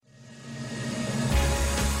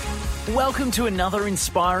Welcome to another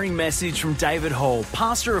inspiring message from David Hall,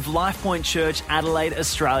 pastor of Life Point Church, Adelaide,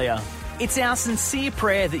 Australia. It's our sincere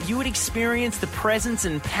prayer that you would experience the presence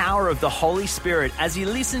and power of the Holy Spirit as you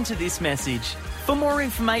listen to this message. For more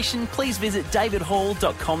information, please visit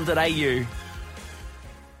davidhall.com.au.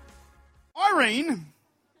 Irene,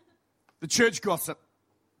 the church gossip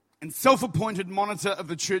and self-appointed monitor of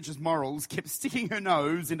the church's morals, kept sticking her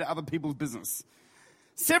nose into other people's business.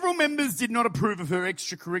 Several members did not approve of her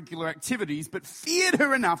extracurricular activities, but feared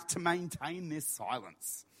her enough to maintain their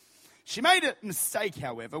silence. She made a mistake,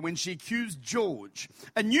 however, when she accused George,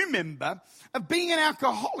 a new member, of being an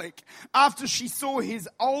alcoholic after she saw his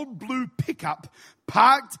old blue pickup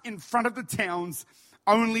parked in front of the town's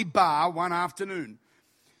only bar one afternoon.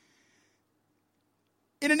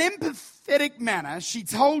 In an empathetic manner, she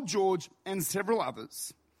told George and several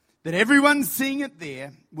others that everyone seeing it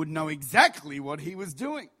there would know exactly what he was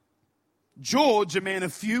doing. George, a man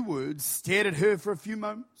of few words, stared at her for a few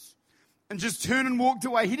moments and just turned and walked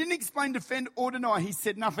away. He didn't explain, defend, or deny. He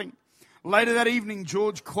said nothing. Later that evening,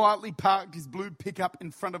 George quietly parked his blue pickup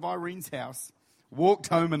in front of Irene's house, walked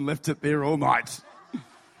home and left it there all night.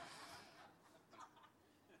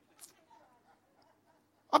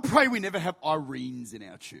 I pray we never have Irenes in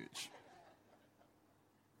our church.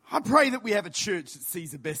 I pray that we have a church that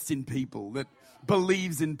sees the best in people, that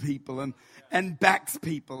believes in people and backs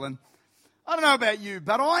people. And I don't know about you,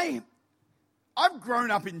 but I've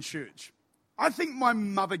grown up in church. I think my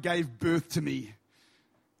mother gave birth to me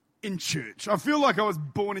in church. I feel like I was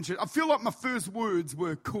born in church. I feel like my first words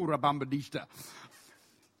were Kura Bambadishta.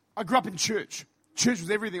 I grew up in church. Church was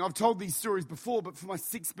everything. I've told these stories before, but for my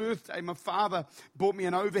 6th birthday, my father bought me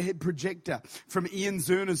an overhead projector from Ian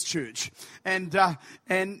Zerner's church and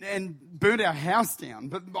burnt our house down.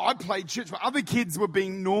 But I played church. While other kids were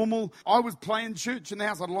being normal, I was playing church in the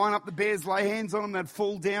house. I'd line up the bears, lay hands on them, they'd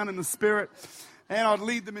fall down in the spirit. And I'd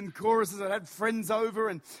lead them in choruses. I'd have friends over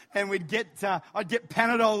and I'd get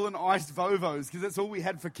Panadol and iced Vovos because that's all we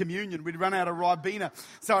had for communion. We'd run out of Ribena.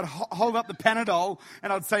 So I'd hold up the Panadol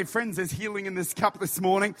and I'd say, friends, there's healing in this cup this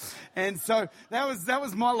morning. And so that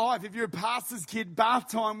was my life. If you're a pastor's kid, bath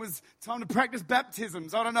time was time to practice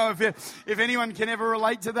baptisms. I don't know if anyone can ever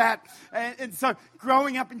relate to that. And so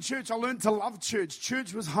growing up in church, I learned to love church.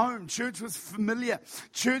 Church was home. Church was familiar.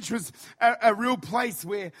 Church was a real place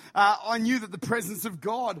where I knew that the presence of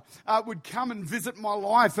God would come and visit my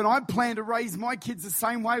life. And I plan to raise my kids the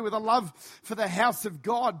same way with a love for the house of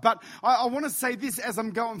God. But I want to say this as I'm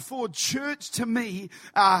going forward. Church to me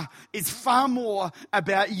is far more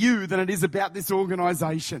about you than it is about this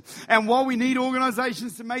organisation. And while we need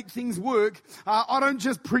organisations to make things work, I don't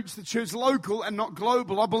just preach the church local and not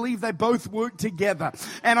global. I believe they both work together.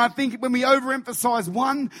 And I think when we overemphasise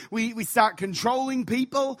one, we start controlling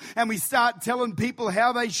people and we start telling people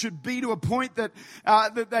how they should be to a point that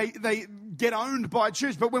they get owned by a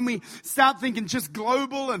church. But when we start thinking just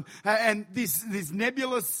global and this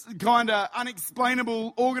nebulous kind of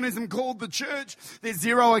unexplainable organism called the church, there's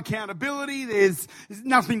zero accountability. There's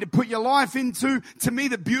nothing to put your life into. To me,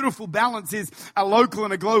 the beautiful balance is a local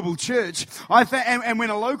and a global church. And when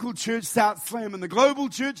a local church starts slamming the global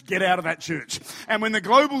church, get out of that church. And when the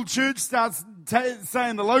global church starts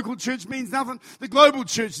saying the local church means nothing, the global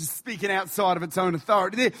church is speaking outside of its own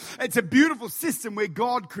authority. It's a beautiful system where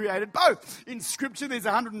God created both. In Scripture, there's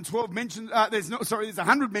 112 mentions. There's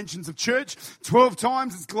 100 mentions of church. 12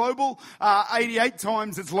 times it's global. 88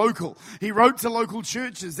 times it's local. He wrote to local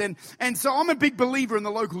churches, and so I'm a big believer in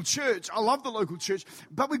the local church. I love the local church,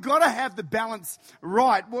 but we've got to have the balance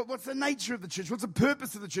right. What's the nature of the church? What's the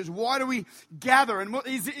purpose of the church? Why do we gather? And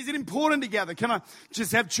is it important to gather? Can I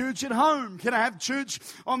just have church at home? Can I have church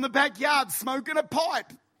on the backyard smoking a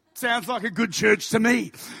pipe? Sounds like a good church to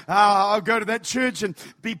me. I'll go to that church and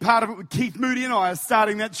be part of it with Keith Moody and I are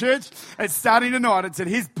starting that church. It's starting tonight. It's at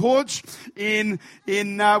his porch in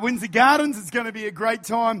Windsor Gardens. It's going to be a great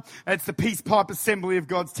time. It's the Peace Pipe Assembly of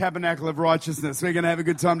God's Tabernacle of Righteousness. We're going to have a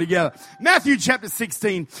good time together. Matthew chapter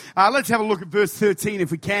 16. Let's have a look at verse 13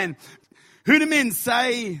 if we can. Who do men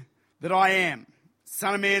say that I am?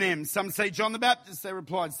 Son of Man am. Some say John the Baptist, they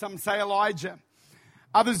replied. Some say Elijah.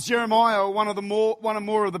 Others, Jeremiah, or one or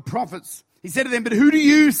more of the prophets. He said to them, but who do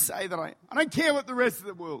you say that I am? I don't care what the rest of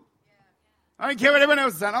the world. I don't care what everyone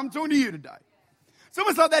else is saying. I'm talking to you today. It's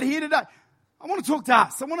almost like that here today. I want to talk to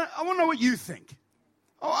us. I want to know what you think.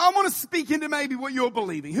 I want to speak into maybe what you're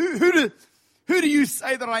believing. Who do you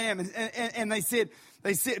say that I am? And they said,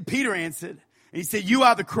 Peter answered, and he said, you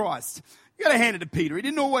are the Christ. You got to hand it to Peter. He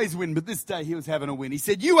didn't always win, but this day he was having a win. He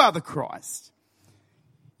said, you are the Christ.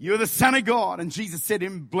 You are the Son of God. And Jesus said to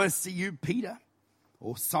him, blessed are you, Peter,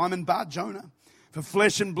 or Simon Bar Jonah. For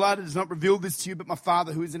flesh and blood has not revealed this to you, but my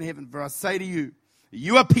Father who is in heaven. For I say to you,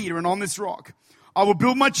 you are Peter, and on this rock I will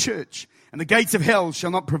build my church, and the gates of hell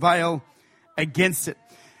shall not prevail against it.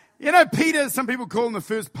 You know, Peter, some people call him the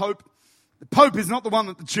first pope. The pope is not the one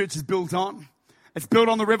that the church is built on. It's built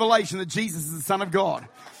on the revelation that Jesus is the Son of God.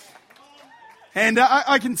 And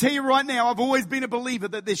I can tell you right now, I've always been a believer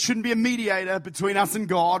that there shouldn't be a mediator between us and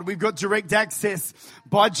God. We've got direct access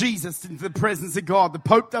by Jesus into the presence of God. The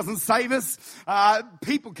Pope doesn't save us.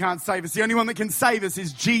 People can't save us. The only one that can save us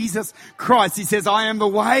is Jesus Christ. He says, I am the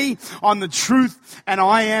way, I'm the truth, and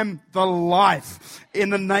I am the life, in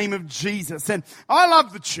the name of Jesus. And I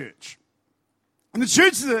love the church. And the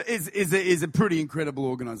church is a pretty incredible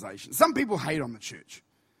organization. Some people hate on the church.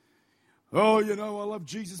 Oh, you know, I love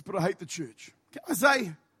Jesus, but I hate the church. Can I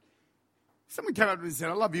say, someone came up to me and said,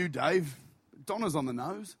 I love you, Dave. Donna's on the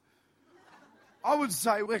nose. I would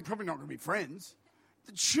say, we're probably not going to be friends.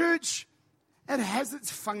 The church, it has its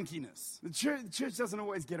funkiness. The church doesn't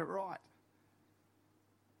always get it right.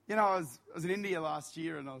 You know, I was in India last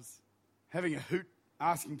year and I was having a hoot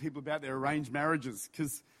asking people about their arranged marriages.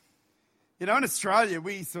 Because, you know, in Australia,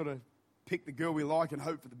 we sort of pick the girl we like and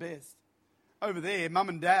hope for the best. Over there, mum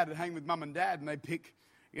and dad hang with mum and dad and they pick,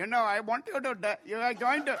 you know, I want you to, you are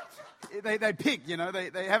going to, they pick, you know,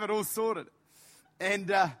 they have it all sorted. And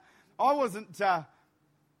I wasn't,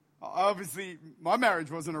 obviously my marriage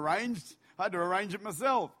wasn't arranged. I had to arrange it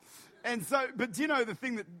myself. And so, but you know, the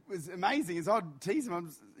thing that was amazing is I'd tease them,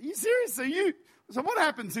 are you serious? So what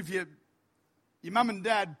happens if your mum and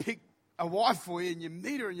dad pick a wife for you and you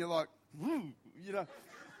meet her and you're like, you know,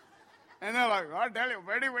 and they're like, I tell you,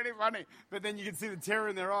 very, very funny. But then you can see the terror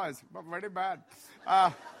in their eyes. But very bad.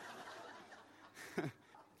 I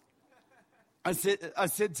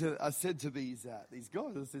said to these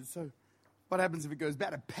guys, I said, so what happens if it goes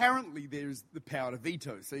bad? Apparently there's the power to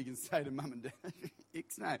veto. So you can say to mum and dad,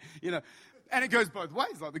 no, you know. And it goes both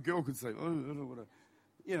ways. Like the girl could say, oh, I don't want to,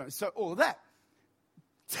 you know. So all of that.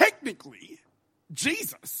 Technically,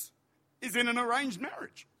 Jesus is in an arranged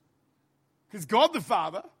marriage. Because God the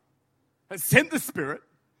Father has sent the Spirit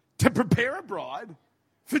to prepare a bride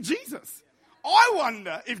for Jesus. I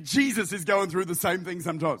wonder if Jesus is going through the same thing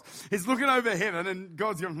sometimes. He's looking over heaven and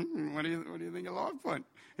God's going, what do you think of LifePoint?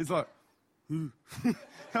 He's like, ooh,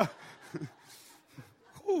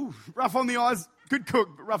 rough on the eyes, good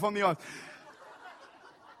cook, but rough on the eyes.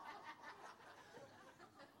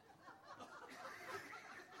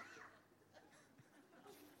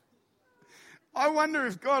 I wonder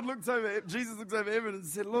if Jesus looks over heaven and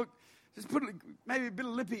said, look, just put maybe a bit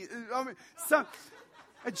of lippy. I mean,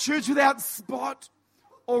 a church without spot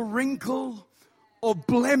or wrinkle or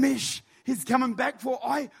blemish He's coming back for.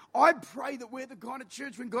 I pray that we're the kind of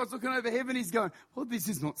church when God's looking over heaven, He's going, well, this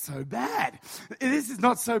is not so bad. This is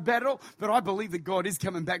not so bad at all. But I believe that God is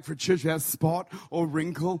coming back for a church without spot or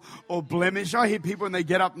wrinkle or blemish. I hear people when they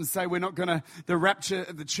get up and say, the rapture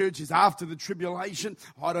of the church is after the tribulation.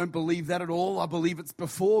 I don't believe that at all. I believe it's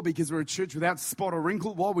before, because we're a church without spot or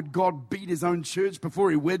wrinkle. Why would God beat His own church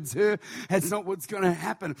before He weds her? That's not what's going to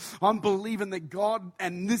happen. I'm believing that God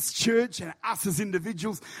and this church and us as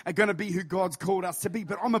individuals are going to be who God's called us to be.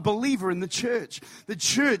 But I'm a believer in the church. The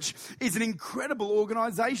church is an incredible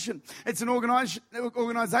organization. It's an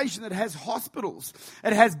organization that has hospitals.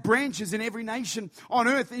 It has branches in every nation on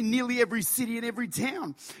earth, in nearly every city and every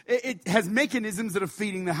town. It has mechanisms that are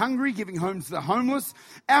feeding the hungry, giving homes to the homeless.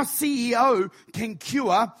 Our CEO can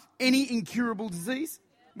cure any incurable disease.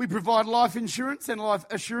 We provide life insurance and life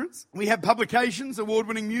assurance. We have publications,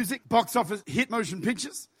 award-winning music, box office hit motion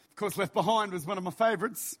pictures. Of course, Left Behind was one of my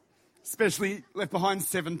favorites, especially Left Behind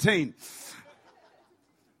 17.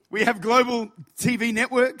 We have global TV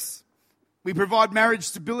networks. We provide marriage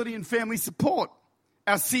stability and family support.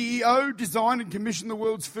 Our CEO designed and commissioned the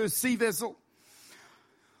world's first sea vessel,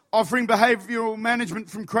 offering behavioural management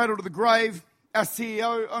from cradle to the grave. Our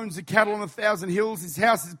CEO owns the cattle on 1,000 hills. His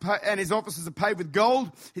house and his offices are paved with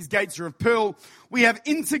gold. His gates are of pearl. We have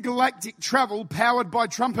intergalactic travel powered by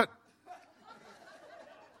trumpet.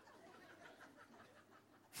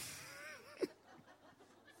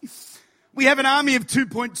 We have an army of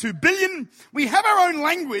 2.2 billion. We have our own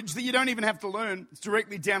language that you don't even have to learn. It's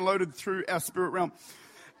directly downloaded through our spirit realm.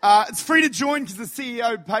 It's free to join because the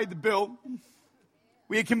CEO paid the bill.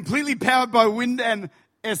 We are completely powered by wind and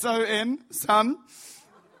sun.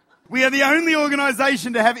 We are the only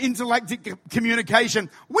organisation to have intergalactic communication.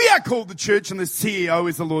 We are called the church, and the CEO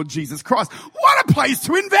is the Lord Jesus Christ. What a place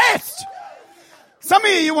to invest! Some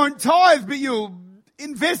of you won't tithe, but you'll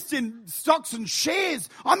invest in stocks and shares.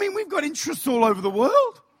 I mean, we've got interests all over the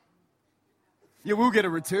world. Yeah, we'll get a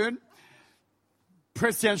return.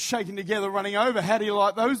 pressed down, shaken together, running over. How do you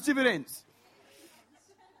like those dividends?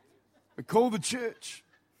 We call the church.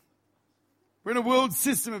 We're in a world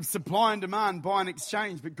system of supply and demand, buy and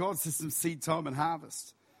exchange, but God's system is seed time and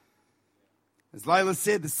harvest. As Layla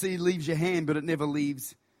said, the seed leaves your hand, but it never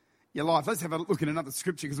leaves your life. Let's have a look at another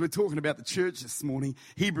scripture because we're talking about the church this morning.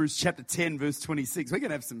 Hebrews chapter 10, verse 26. We're going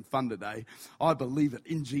to have some fun today. I believe it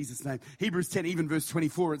in Jesus' name. Hebrews 10, even verse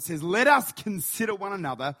 24, it says, let us consider one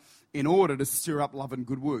another in order to stir up love and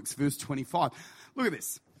good works. Verse 25. Look at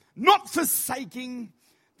this. Not forsaking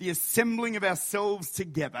the assembling of ourselves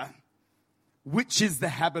together, which is the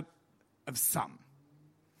habit of some.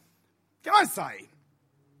 Can I say,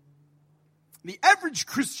 the average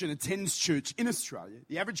Christian attends church in Australia,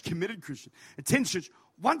 the average committed Christian attends church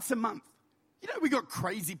once a month. You know, we got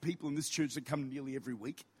crazy people in this church that come nearly every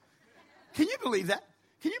week. Can you believe that?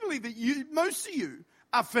 Can you believe that most of you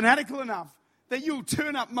are fanatical enough that you'll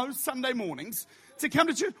turn up most Sunday mornings to come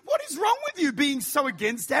to church? What is wrong with you being so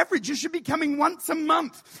against average? You should be coming once a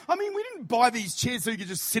month. I mean, we didn't buy these chairs so you could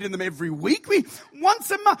just sit in them every week.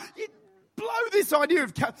 Once a month. You blow this idea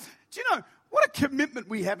of... Do you know... what a commitment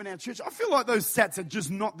we have in our church. I feel like those stats are just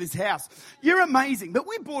not this house. You're amazing. But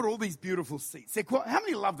we bought all these beautiful seats. How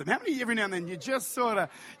many love them? How many every now and then you just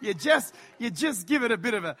give it a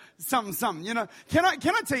bit of a something, you know? Can I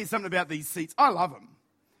tell you something about these seats? I love them.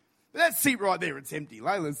 But that seat right there, it's empty.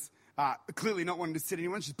 Layla's clearly not wanting to sit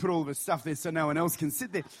anywhere. She's put all of her stuff there so no one else can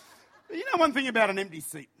sit there. But you know one thing about an empty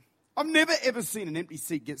seat? I've never ever seen an empty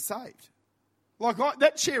seat get saved.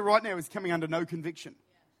 That chair right now is coming under no conviction.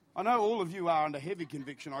 I know all of you are under heavy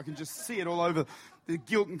conviction. I can just see it all over the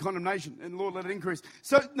guilt and condemnation. And Lord, let it increase.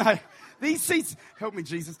 So, no, these seats, help me,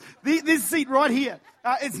 Jesus. This seat right here,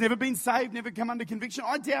 it's never been saved, never come under conviction.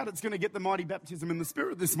 I doubt it's going to get the mighty baptism in the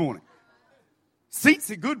Spirit this morning.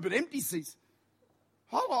 Seats are good, but empty seats.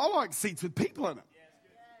 I like seats with people in it.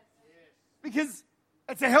 Because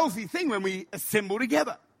it's a healthy thing when we assemble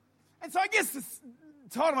together. And so I guess the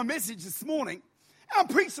title of my message this morning, and I've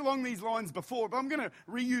preached along these lines before, but I'm going to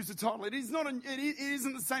reuse the title. It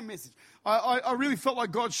isn't the same message. I really felt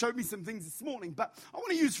like God showed me some things this morning, but I want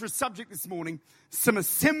to use for a subject this morning, some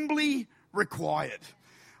assembly required.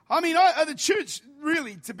 I mean, the church,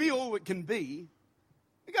 really, to be all it can be,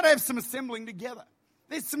 we've got to have some assembling together.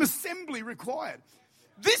 There's some assembly required.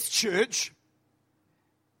 This church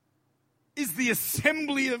is the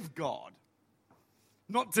assembly of God.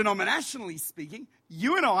 Not denominationally speaking,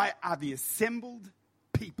 you and I are the assembled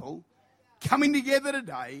people coming together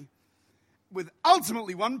today with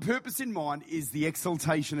ultimately one purpose in mind, is the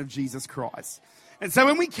exaltation of Jesus Christ. And so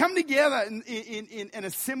when we come together and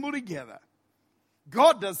assemble together,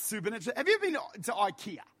 God does supernatural. Have you ever been to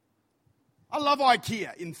IKEA? I love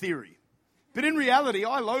IKEA in theory, but in reality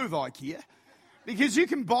I loathe IKEA because you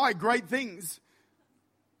can buy great things,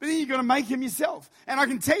 but then you've got to make them yourself. And I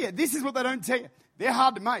can tell you, this is what they don't tell you. They're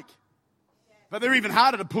hard to make, but they're even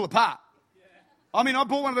harder to pull apart. I mean, I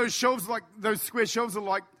bought one of those shelves, like those square shelves are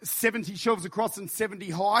like 70 shelves across and 70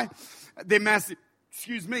 high. They're massive.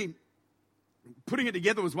 Excuse me. Putting it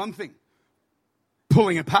together was one thing.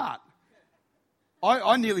 Pulling apart.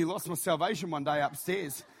 I nearly lost my salvation one day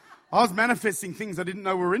upstairs. I was manifesting things I didn't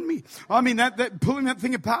know were in me. I mean, that pulling that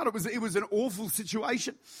thing apart, it was an awful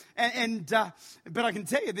situation. But I can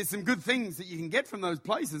tell you, there's some good things that you can get from those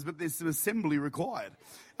places, but there's some assembly required.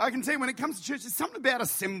 I can tell you, when it comes to church, there's something about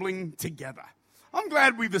assembling together. I'm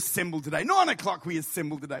glad we've assembled today. 9 o'clock we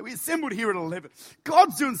assembled today. We assembled here at 11.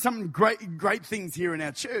 God's doing some great things here in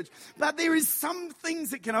our church. But there is some things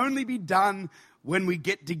that can only be done when we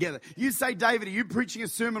get together. You say, David, are you preaching a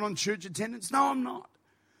sermon on church attendance? No, I'm not.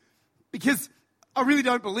 Because I really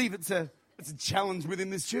don't believe it's a challenge within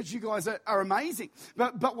this church. You guys are amazing.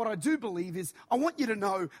 But what I do believe is I want you to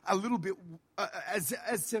know a little bit as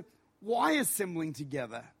to why assembling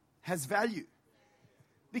together has value.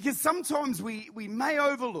 Because sometimes we may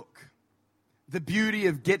overlook the beauty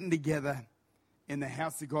of getting together in the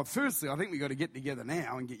house of God. Firstly, I think we've got to get together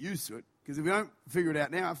now and get used to it. Because if we don't figure it out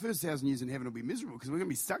now, our first 1,000 years in heaven will be miserable because we're going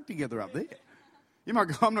to be stuck together up there. You might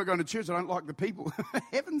go, I'm not going to church, I don't like the people.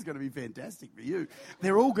 Heaven's going to be fantastic for you.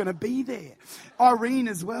 They're all going to be there. Irene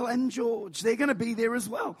as well and George, they're going to be there as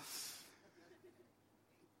well.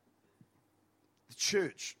 The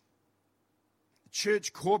church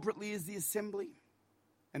corporately is the assembly.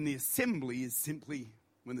 And the assembly is simply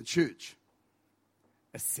when the church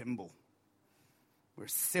assemble. We're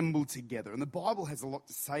assembled together. And the Bible has a lot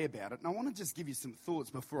to say about it. And I want to just give you some thoughts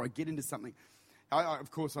before I get into something.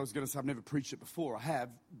 Of course, I was going to say I've never preached it before. I have,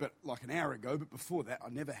 but like an hour ago. But before that, I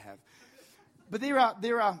never have. But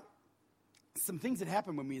there are some things that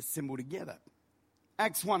happen when we assemble together.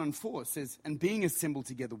 Acts 1 and 4 says, and being assembled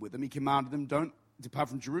together with them, he commanded them, don't depart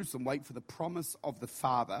from Jerusalem, wait for the promise of the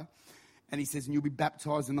Father. And he says, and you'll be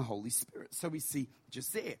baptized in the Holy Spirit. So we see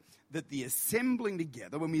just there that the assembling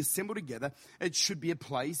together, when we assemble together, it should be a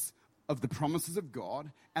place of the promises of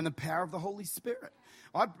God and the power of the Holy Spirit.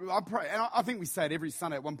 I pray, and I think we say it every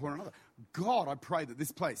Sunday at one point or another, God, I pray that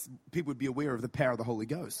this place, people would be aware of the power of the Holy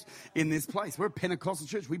Ghost in this place. We're a Pentecostal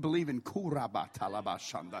church. We believe in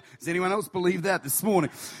Kurabatalabashanda. Does anyone else believe that this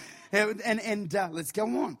morning? And let's go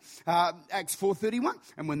on. Acts 4:31.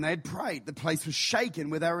 And when they had prayed, the place was shaken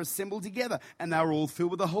where they were assembled together. And they were all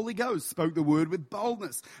filled with the Holy Ghost, spoke the word with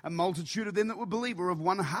boldness. A multitude of them that were believed were of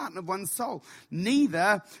one heart and of one soul.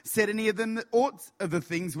 Neither said any of them that aught of the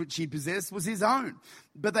things which he possessed was his own,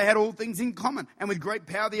 but they had all things in common. And with great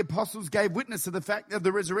power the apostles gave witness of the fact of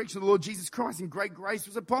the resurrection of the Lord Jesus Christ, and great grace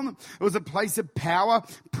was upon them. It was a place of power,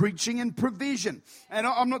 preaching, and provision. And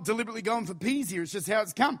I'm not deliberately going for peas here. It's just how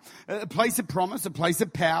it's come. A place of promise, a place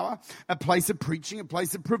of power, a place of preaching, a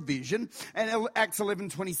place of provision. And Acts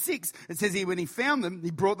 11:26, it says here, when he found them,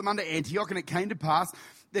 he brought them unto Antioch, and it came to pass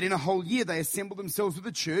that in a whole year they assembled themselves with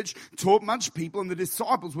the church, taught much people, and the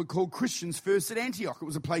disciples were called Christians first at Antioch. It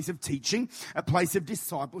was a place of teaching, a place of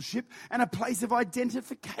discipleship, and a place of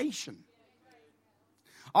identification.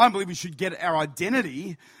 I don't believe we should get our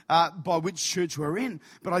identity by which church we're in,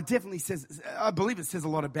 but I believe it says a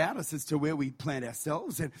lot about us as to where we plant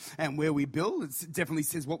ourselves and where we build. It definitely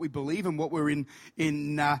says what we believe and what we're in.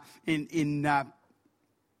 Yeah.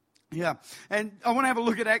 And I want to have a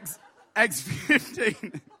look at Acts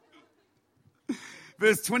 15.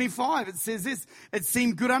 Verse 25, it says this, it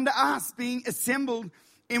seemed good unto us, being assembled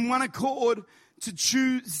in one accord,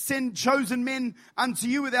 to send chosen men unto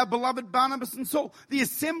you with our beloved Barnabas and Saul. The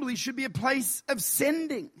assembly should be a place of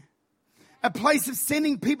sending. A place of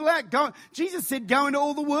sending people out. Jesus said, go into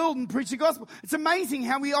all the world and preach the gospel. It's amazing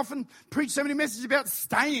how we often preach so many messages about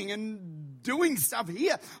staying and doing stuff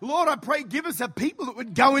here. Lord, I pray, give us a people that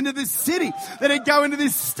would go into this city, that would go into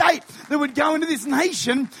this state, that would go into this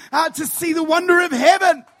nation to see the wonder of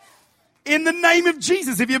heaven. In the name of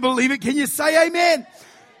Jesus, if you believe it, can you say amen?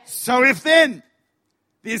 So if then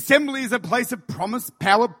the assembly is a place of promise,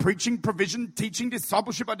 power, preaching, provision, teaching,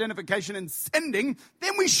 discipleship, identification, and sending,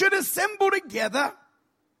 then we should assemble together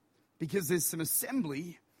because there's some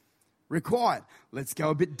assembly required. Let's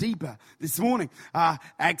go a bit deeper this morning.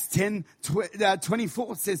 Acts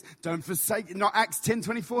 10:24 says, don't forsake, not Acts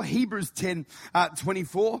 10:24, Hebrews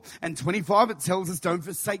 10:24 and 25, it tells us, don't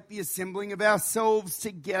forsake the assembling of ourselves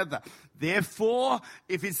together. Therefore,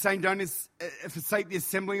 if it's saying don't forsake the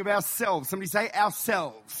assembling of ourselves, somebody say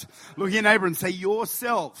ourselves. Look at your neighbor and say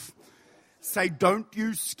yourself. Say, don't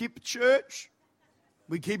you skip church.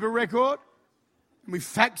 We keep a record and we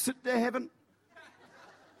fax it to heaven.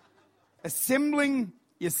 Assembling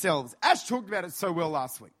yourselves. Ash talked about it so well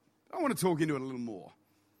last week. I want to talk into it a little more.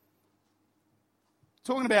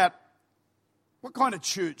 Talking about what kind of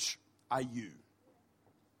church are you?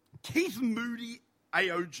 Keith Moody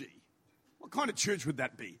AOG. What kind of church would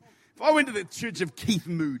that be? If I went to the church of Keith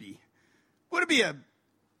Moody, would it be a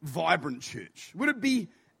vibrant church? Would it be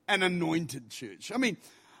an anointed church? I mean,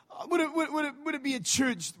 would it be a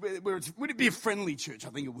church would it be a friendly church? I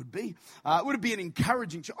think it would be. Would it be an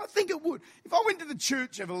encouraging church? I think it would. If I went to the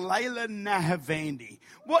church of Layla Nahavandi,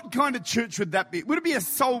 what kind of church would that be? Would it be a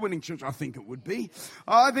soul-winning church? I think it would be.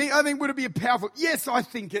 I think would it be a powerful? Yes, I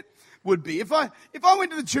think it would be. If I went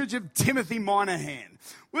to the church of Timothy Moynihan,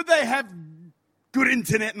 would they have good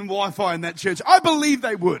internet and Wi-Fi in that church? I believe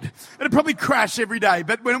they would. It'd probably crash every day,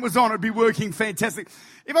 but when it was on, it'd be working fantastic.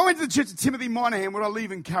 If I went to the church of Timothy Moynihan, would I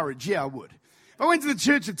leave encouraged? Yeah, I would. If I went to the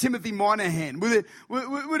church of Timothy Moynihan, would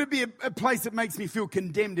it be a place that makes me feel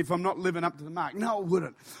condemned if I'm not living up to the mark? No, it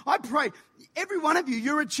wouldn't. I pray, every one of you,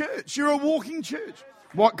 you're a church. You're a walking church.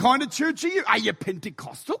 What kind of church are you? Are you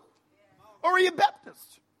Pentecostal? Or are you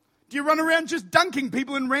Baptist? Do you run around just dunking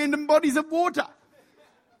people in random bodies of water?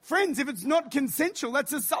 Friends, if it's not consensual,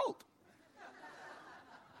 that's assault.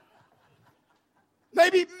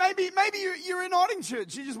 Maybe you're in Odding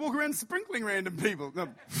Church. You just walk around sprinkling random people. No,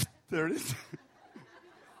 there it is.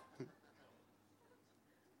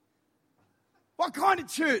 What kind of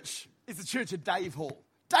church is the church of Dave Hall?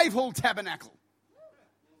 Dave Hall Tabernacle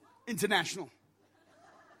International.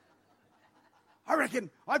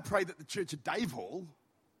 I pray that the church of Dave Hall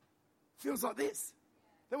feels like this.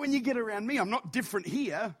 That when you get around me, I'm not different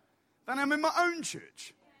here than I'm in my own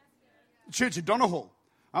church. The church of Donahall.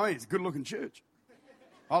 I mean, it's a good-looking church.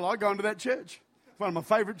 I like going to that church. It's one of my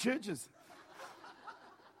favourite churches.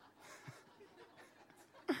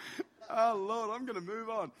 Oh, Lord, I'm going to move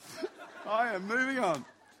on. I am moving on.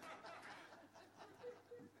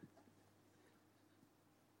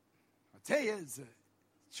 tell you, it's a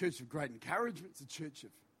church of great encouragement. It's a church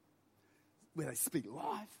where they speak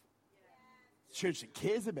life. It's a church that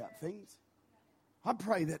cares about things. I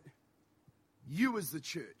pray that you as the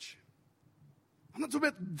church, I'm not talking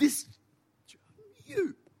about this,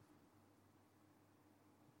 you.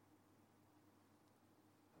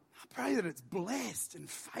 I pray that it's blessed and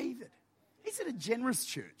favored. Is it a generous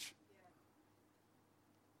church?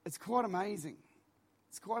 It's quite amazing.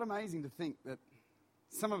 It's quite amazing to think that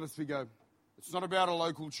some of us, we go, it's not about a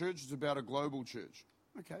local church, it's about a global church.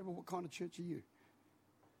 Okay, well, what kind of church are you?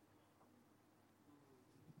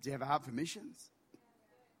 Do you have a heart for missions?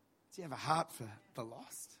 Do you have a heart for the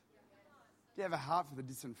lost? Do you have a heart for the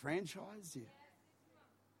disenfranchised?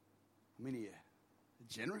 Are you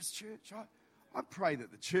a generous church? I pray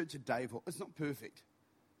that the church at Dave Hall, it's not perfect.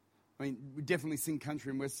 I mean, we definitely sing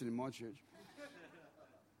country and western in my church.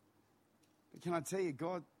 But can I tell you,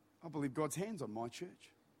 I believe God's hand's on my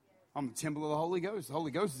church. I'm the temple of the Holy Ghost. The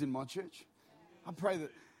Holy Ghost is in my church. I pray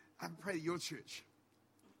that your church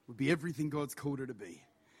would be everything God's called her to be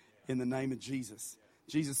in the name of Jesus.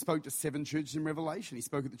 Jesus spoke to 7 churches in Revelation. He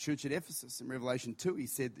spoke at the church at Ephesus. In Revelation 2, he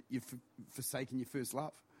said that you've forsaken your first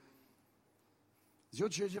love. Has your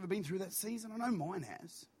church ever been through that season? I know mine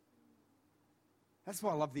has. That's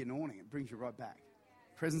why I love the anointing. It brings you right back.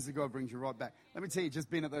 The presence of God brings you right back. Let me tell you, just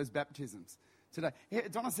been at those baptisms today.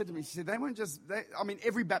 Donna said to me, she said,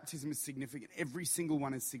 every baptism is significant. Every single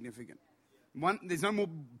one is significant. There's no more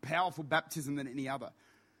powerful baptism than any other.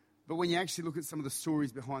 But when you actually look at some of the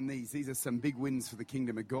stories behind these are some big wins for the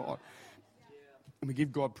kingdom of God. And we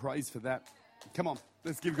give God praise for that. Come on,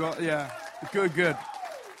 let's give God, good.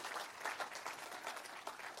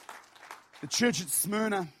 The church at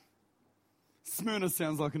Smyrna. Smyrna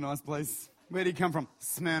sounds like a nice place. Where do you come from?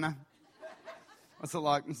 Smyrna. What's it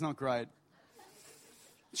like? It's not great.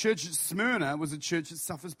 Church at Smyrna was a church that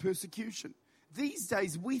suffers persecution. These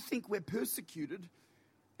days, we think we're persecuted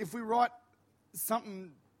if we write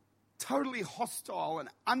something totally hostile and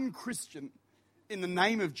unchristian in the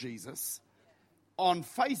name of Jesus on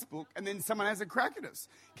Facebook and then someone has a crack at us.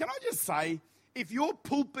 Can I just say, if your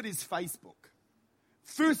pulpit is Facebook,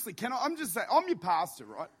 firstly, I'm your pastor,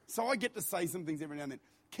 right? So I get to say some things every now and then.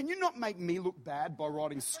 Can you not make me look bad by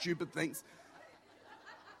writing stupid things?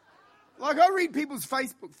 Like I read people's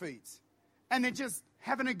Facebook feeds and they're just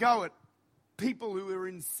having a go at people who are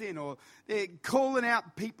in sin, or they're calling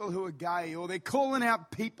out people who are gay, or they're calling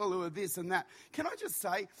out people who are this and that. Can I just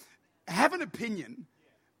say, have an opinion,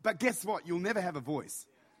 but guess what? You'll never have a voice.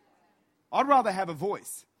 I'd rather have a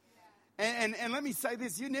voice. And let me say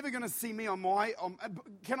this, you're never going to see me I'm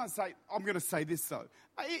going to say this though.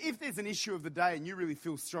 If there's an issue of the day and you really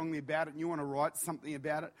feel strongly about it and you want to write something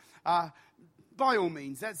about it, by all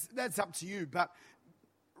means, that's up to you. But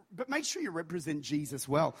make sure you represent Jesus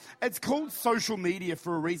well. It's called social media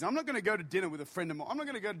for a reason. I'm not going to go to dinner with a friend of mine. I'm not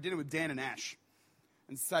going to go to dinner with Dan and Ash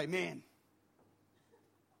and say, man,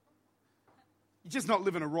 you're just not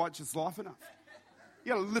living a righteous life enough.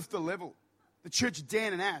 You got to lift the level. The church of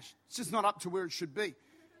Dan and Ash, it's just not up to where it should be.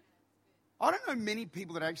 I don't know many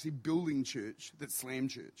people that are actually building church that slam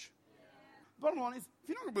church. Bottom line is, if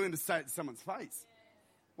you're not willing to say it to someone's face,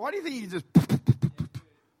 why do you think you can just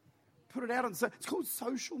put it out on? It's called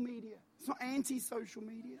social media. It's not anti-social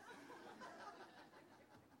media.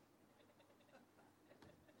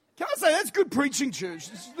 Can I say that's good preaching, church?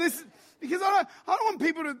 Listen, because I don't want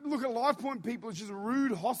people to look at LifePoint people as just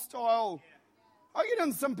rude, hostile. I get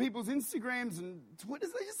on some people's Instagrams and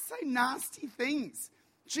Twitters, they just say nasty things.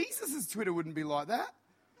 Jesus' Twitter wouldn't be like that.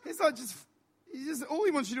 He's like all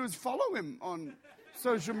he wants you to do is follow him on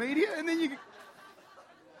social media, and then you.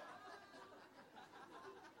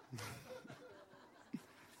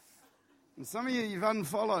 And some of you've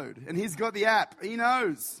unfollowed, and he's got the app. He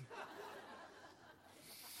knows.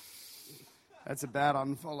 That's a bad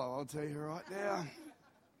unfollow, I'll tell you right now.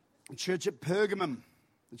 The church at Pergamum.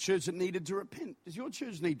 The church that needed to repent. Does your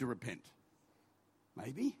church need to repent?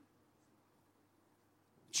 Maybe.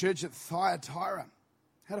 Church at Thyatira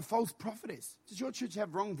had a false prophetess. Does your church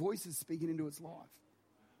have wrong voices speaking into its life?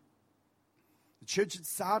 The church at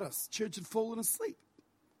Sardis, church had fallen asleep.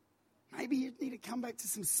 Maybe you need to come back to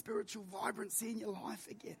some spiritual vibrancy in your life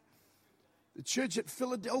again. The church at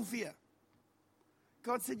Philadelphia.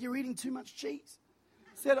 God said, you're eating too much cheese.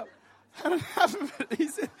 He said, I've had enough of it. He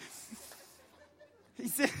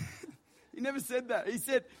said, he never said that. He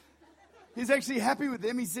said, he's actually happy with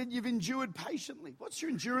them. He said, you've endured patiently. What's your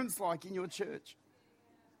endurance like in your church?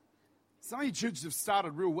 Some of your churches have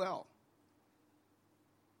started real well.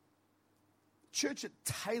 Church at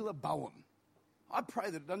Taylor Bowen. I pray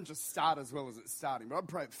that it doesn't just start as well as it's starting, but I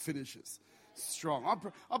pray it finishes.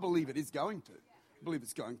 strong. I believe it is going to. I believe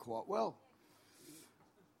it's going quite well.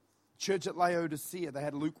 Church at Laodicea, they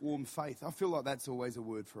had lukewarm faith. I feel like that's always a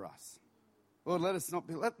word for us. Lord, let us not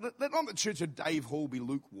be, let not the church of Dave Hall be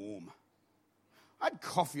lukewarm. I had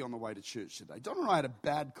coffee on the way to church today. Don and I had a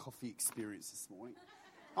bad coffee experience this morning.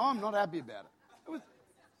 I'm not happy about it. It was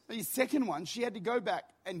the second one. She had to go back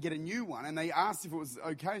and get a new one, and they asked if it was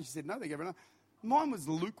okay, and she said, no, they gave her another. Mine was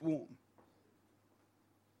lukewarm.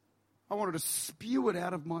 I wanted to spew it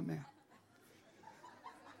out of my mouth.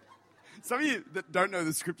 Some of you that don't know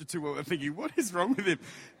the scripture too well are thinking, what is wrong with him?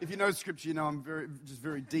 If you know scripture, you know I'm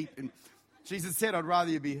very deep. And Jesus said, I'd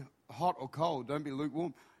rather you be hot or cold. Don't be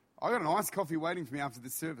lukewarm. I got a nice coffee waiting for me after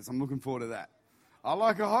this service. I'm looking forward to that. I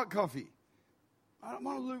like a hot coffee. I don't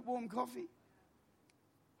want a lukewarm coffee.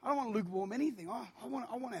 I don't want lukewarm anything. I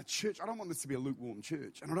want our church. I don't want this to be a lukewarm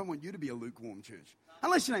church. And I don't want you to be a lukewarm church.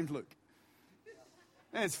 Unless your name's Luke.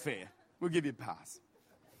 That's fair. We'll give you a pass.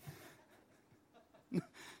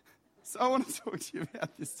 So I want to talk to you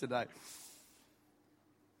about this today.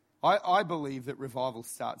 I believe that revival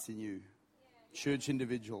starts in you, church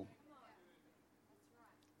individual.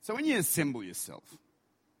 So when you assemble yourself,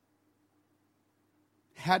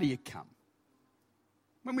 how do you come?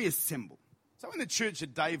 When we assemble. So in the church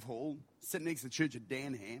at Dave Hall, sitting next to the church at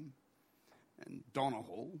Dan Ham, and Donna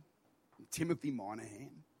Hall, and Timothy Minahan,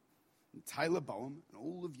 and Taylor Bowen, and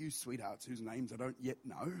all of you sweethearts whose names I don't yet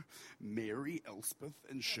know, Mary, Elspeth,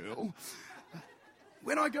 and Shirl.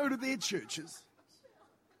 When I go to their churches,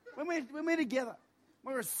 when we're together,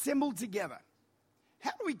 we're assembled together,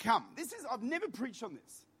 how do we come? I've never preached on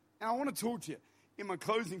this, and I want to talk to you in my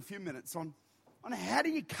closing few minutes on how do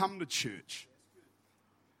you come to church?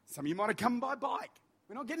 Some of you might have come by bike.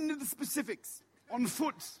 We're not getting into the specifics. On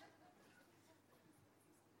foot.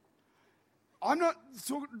 I'm not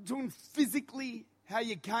talking physically how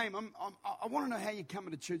you came. I want to know how you come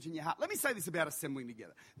into church in your heart. Let me say this about assembling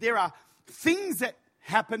together. There are things that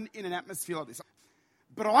happen in an atmosphere like this.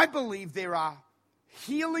 But I believe there are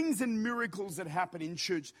healings and miracles that happen in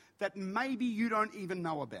church that maybe you don't even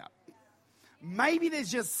know about. Maybe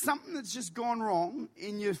there's just something that's just gone wrong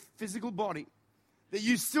in your physical body that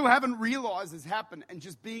you still haven't realized has happened, and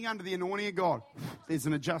just being under the anointing of God, there's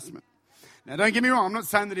an adjustment. Now, don't get me wrong. I'm not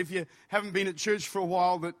saying that if you haven't been at church for a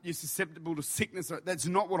while that you're susceptible to sickness. That's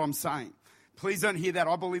not what I'm saying. Please don't hear that.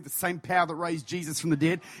 I believe the same power that raised Jesus from the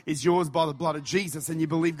dead is yours by the blood of Jesus, and you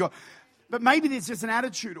believe God. But maybe there's just an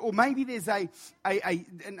attitude, or maybe there's and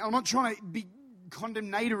I'm not trying to be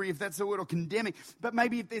condemnatory, if that's the word, or condemning, but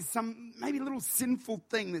maybe if there's maybe a little sinful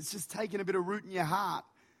thing that's just taken a bit of root in your heart,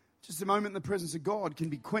 just a moment in the presence of God can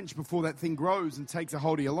be quenched before that thing grows and takes a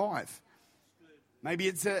hold of your life. Maybe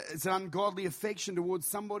it's an ungodly affection towards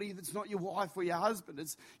somebody that's not your wife or your husband.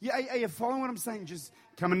 Are you following what I'm saying? Just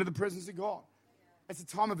come into the presence of God. It's a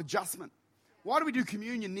time of adjustment. Why do we do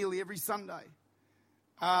communion nearly every Sunday?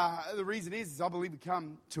 The reason is I believe we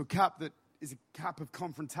come to a cup that is a cup of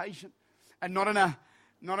confrontation, and not in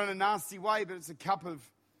a nasty way, but it's a cup of,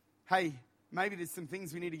 hey, maybe there's some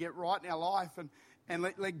things we need to get right in our life, and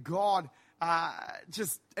let God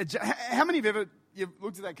just. How many of you've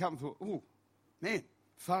looked at that cup and thought, oh, man,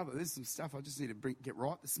 Father, there's some stuff I just need to get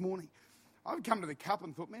right this morning. I've come to the cup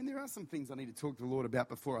and thought, man, there are some things I need to talk to the Lord about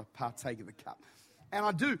before I partake of the cup. And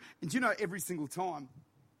I do. And do you know, every single time,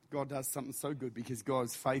 God does something so good because God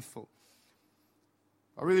is faithful.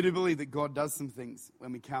 I really do believe that God does some things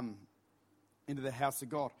when we come into the house of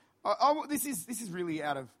God. This is really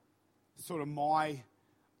out of sort of my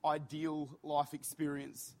ideal life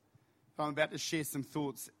experience. I'm about to share some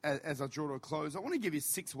thoughts as I draw to a close. I want to give you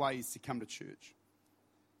 6 ways to come to church.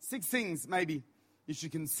 6 things maybe you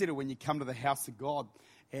should consider when you come to the house of God.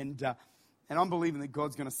 And I'm believing that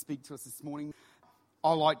God's going to speak to us this morning.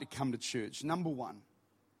 I like to come to church. Number 1,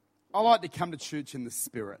 I like to come to church in the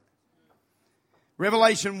Spirit.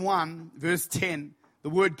 Revelation 1, verse 10, the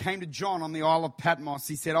word came to John on the Isle of Patmos.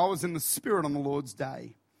 He said, I was in the Spirit on the Lord's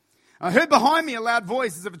day. I heard behind me a loud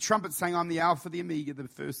voice as of a trumpet saying, I'm the Alpha, the Omega, the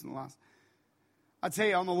first and the last. I tell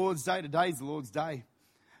you, on the Lord's day, today's the Lord's day.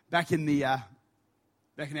 Back in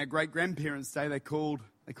our great-grandparents' day, they called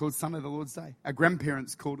Sunday the Lord's day. Our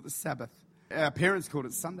grandparents called it the Sabbath. Our parents called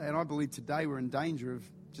it Sunday, and I believe today we're in danger of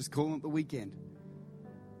just calling it the weekend.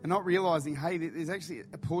 And not realizing, hey, there's actually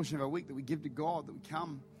a portion of our week that we give to God, that we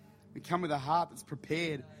come with a heart that's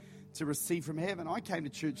prepared to receive from heaven. I came to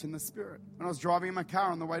church in the Spirit. When I was driving in my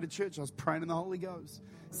car on the way to church, I was praying in the Holy Ghost,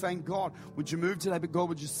 saying, God, would you move today? But God,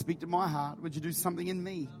 would you speak to my heart? Would you do something in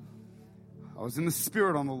me? I was in the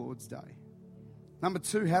Spirit on the Lord's day. Number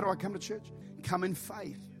 2, how do I come to church? Come in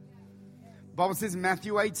faith. The Bible says in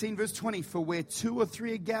Matthew 18, verse 20, for where 2 or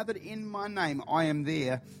 3 are gathered in my name, I am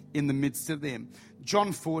there in the midst of them.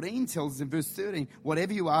 John 14 tells us in verse 13,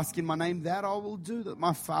 whatever you ask in my name, that I will do, that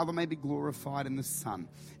my Father may be glorified in the Son.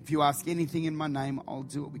 If you ask anything in my name, I'll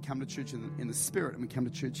do it. We come to church in the Spirit, and we come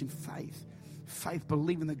to church in faith. Faith,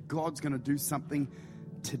 believing that God's going to do something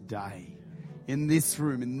today, in this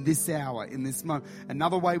room, in this hour, in this moment.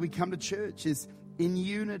 Another way we come to church is in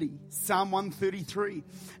unity. Psalm 133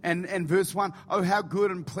 and verse 1. Oh, how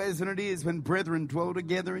good and pleasant it is when brethren dwell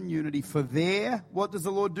together in unity. For there, what does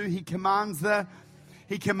the Lord do? He commands the.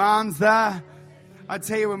 I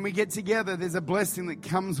tell you, when we get together, there's a blessing that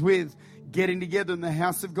comes with getting together in the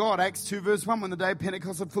house of God. Acts 2 verse 1, when the day of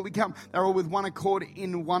Pentecost had fully come, they were all with one accord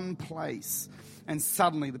in one place. And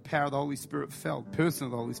suddenly the power of the Holy Spirit fell. The person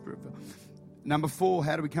of the Holy Spirit fell. Number 4,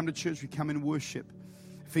 how do we come to church? We come in worship.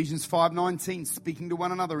 Ephesians 5:19, speaking to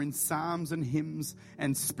one another in psalms and hymns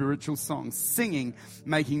and spiritual songs, singing,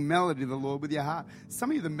 making melody to the Lord with your heart.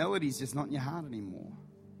 Some of you, the melody's just not in your heart anymore.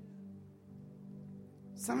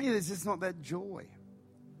 Some of you, there's just not that joy.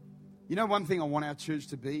 You know one thing I want our church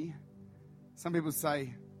to be? Some people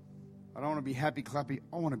say, I don't want to be happy clappy.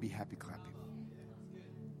 I want to be happy clappy.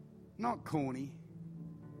 Not corny,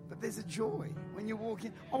 but there's a joy when you walk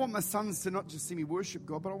in. I want my sons to not just see me worship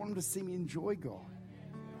God, but I want them to see me enjoy God.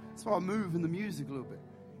 That's why I move in the music a little bit.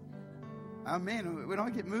 Man, when I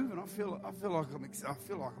get moving, I feel like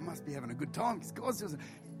I must be having a good time because God feels.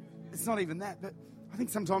 It's not even that, but I think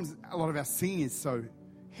sometimes a lot of our singing is so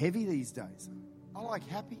heavy these days. I like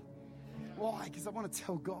happy. Why? Because I want to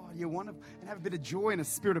tell God you want to and have a bit of joy and a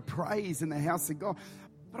spirit of praise in the house of God.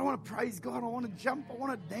 But I want to praise God. I want to jump. I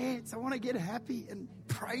want to dance. I want to get happy and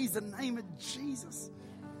praise the name of Jesus.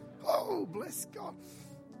 Oh, bless God.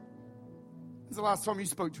 When's the last time you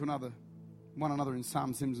spoke to one another in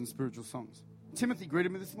psalms, hymns, and spiritual songs? Timothy greeted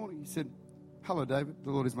me this morning. He said, hello, David.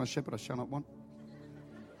 The Lord is my shepherd. I shall not want.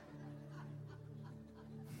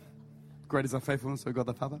 Great is our faithfulness, O God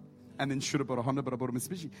the Father. And then should have bought a Honda, but I bought a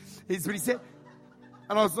Mitsubishi. Here's what he said.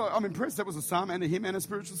 And I'm impressed. That was a psalm and a hymn and a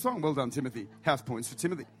spiritual song. Well done, Timothy. House points for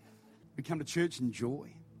Timothy. We come to church in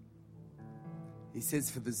joy. He says,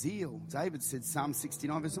 for the zeal. David said, Psalm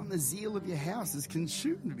 69, verse 1, the zeal of your house has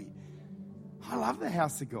consumed me. I love the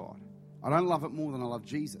house of God. I don't love it more than I love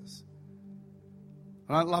Jesus.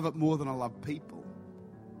 I don't love it more than I love people.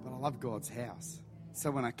 But I love God's house.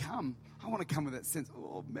 So when I come, I want to come with that sense,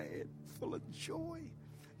 oh man, full of joy.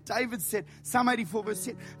 David said, Psalm 84 verse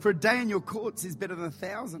 10, for a day in your courts is better than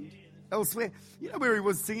 1,000 elsewhere. You know where he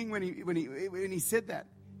was singing when he said that?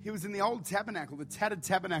 He was in the old tabernacle, the tattered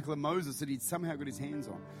tabernacle of Moses that he'd somehow got his hands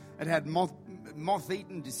on. It had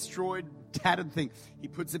moth-eaten, destroyed, tattered thing. He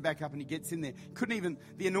puts it back up and he gets in there.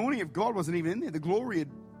 The anointing of God wasn't even in there. The glory had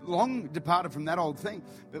long departed from that old thing.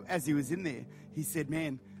 But as he was in there, he said,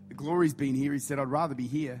 man, the glory's been here. He said, I'd rather be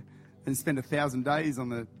here than spend 1,000 days on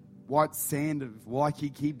the white sand of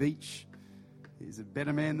Waikiki Beach. He's a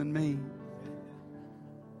better man than me.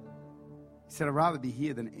 He said, I'd rather be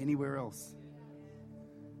here than anywhere else.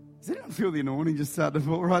 Does anyone feel the anointing just start to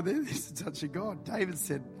fall right there? There's a touch of God. David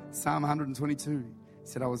said, Psalm 122, he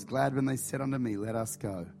said, I was glad when they said unto me, let us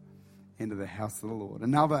go into the house of the Lord.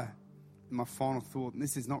 Another, my final thought, and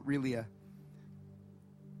this is not really a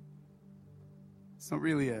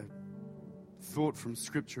thought from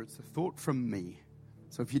Scripture, it's a thought from me.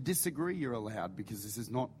 So if you disagree, you're allowed, because this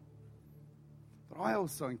is not. But I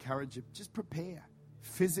also encourage you, just prepare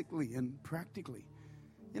physically and practically.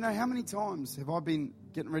 You know, how many times have I been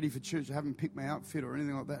getting ready for church? I haven't picked my outfit or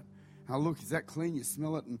anything like that. And I look, is that clean? You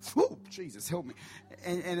smell it, and oh, Jesus, help me.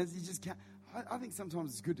 And you just can't. I think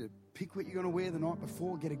sometimes it's good to pick what you're going to wear the night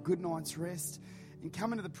before, get a good night's rest, and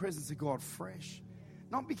come into the presence of God fresh.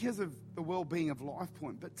 Not because of the well-being of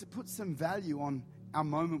LifePoint, but to put some value on our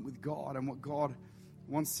moment with God and what God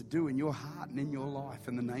wants to do in your heart and in your life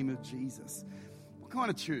in the name of Jesus. What kind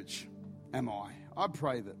of church am I? I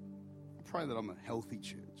pray that I'm a healthy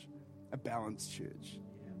church, a balanced church,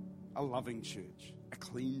 a loving church, a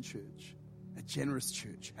clean church, a generous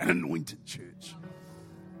church, an anointed church,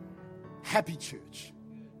 happy church,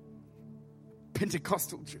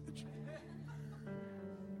 Pentecostal church.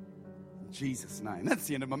 In Jesus' name. That's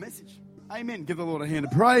the end of my message. Amen. Give the Lord a hand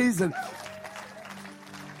of praise. And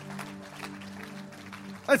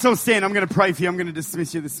let's all stand. I'm going to pray for you. I'm going to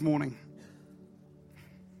dismiss you this morning.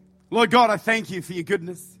 Lord God, I thank you for your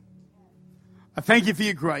goodness. I thank you for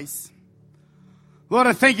your grace. Lord,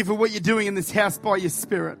 I thank you for what you're doing in this house by your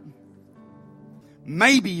Spirit.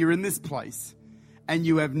 Maybe you're in this place and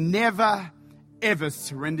you have never, ever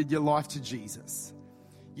surrendered your life to Jesus.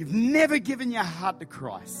 You've never given your heart to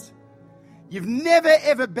Christ. You've never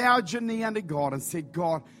ever bowed your knee under God and said,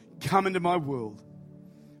 God, come into my world.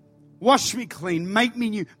 Wash me clean, make me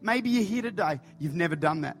new. Maybe you're here today. You've never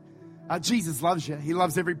done that. Jesus loves you. He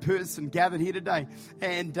loves every person gathered here today.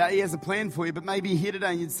 And He has a plan for you. But maybe you're here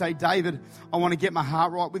today and you'd say, David, I want to get my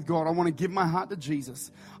heart right with God. I want to give my heart to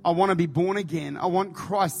Jesus. I want to be born again. I want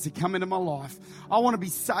Christ to come into my life. I want to be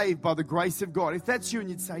saved by the grace of God. If that's you and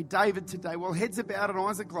you'd say, David, today, well, heads are bowed and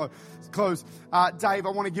eyes are closed. Dave, I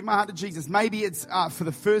want to give my heart to Jesus. Maybe it's for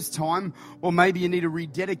the first time, or maybe you need to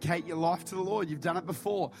rededicate your life to the Lord. You've done it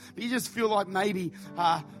before. But you just feel like maybe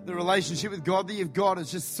the relationship with God that you've got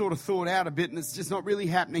is just sort of thought out a bit and it's just not really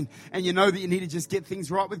happening, and you know that you need to just get things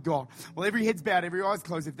right with God. Well, every head's bowed, every eye's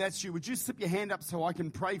closed. If that's you, would you slip your hand up so I can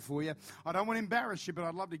pray for you? I don't want to embarrass you, but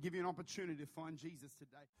I'd love to give you an opportunity to find Jesus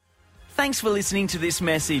today. Thanks for listening to this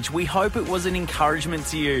message. We hope it was an encouragement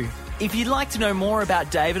to you. If you'd like to know more about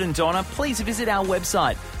David and Donna, please visit our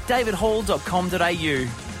website,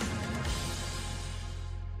 davidhall.com.au.